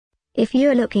If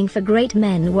you're looking for great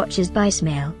men watches by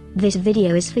SMAEL, this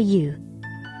video is for you.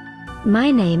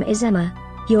 My name is Emma,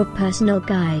 your personal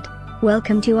guide.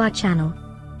 Welcome to our channel.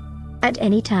 At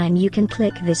any time you can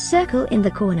click this circle in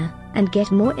the corner, and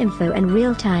get more info and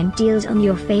real-time deals on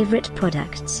your favorite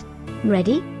products.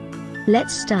 Ready?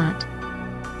 Let's start.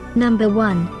 Number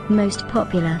 1, Most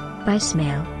Popular, by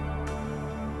SMAEL.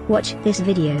 Watch this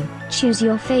video, choose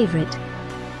your favorite.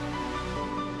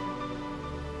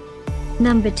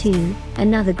 Number 2,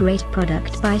 another great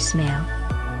product by SMAEL.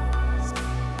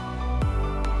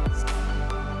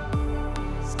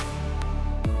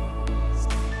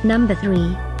 Number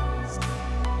 3.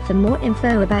 For more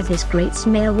info about this great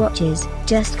SMAEL watches,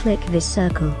 just click this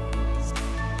circle.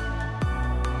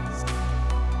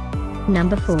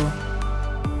 Number 4.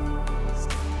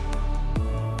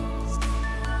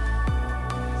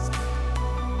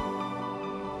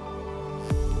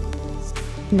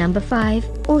 Number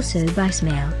 5, also by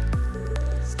SMAEL.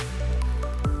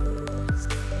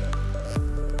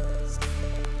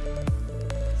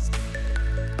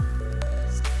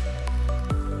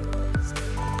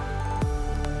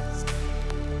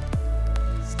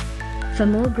 For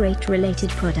more great related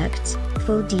products,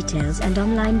 full details and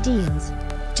online deals,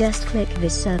 just click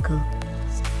this circle.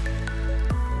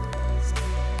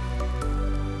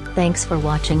 Thanks for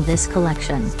watching this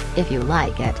collection. If you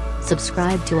like it,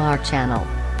 subscribe to our channel.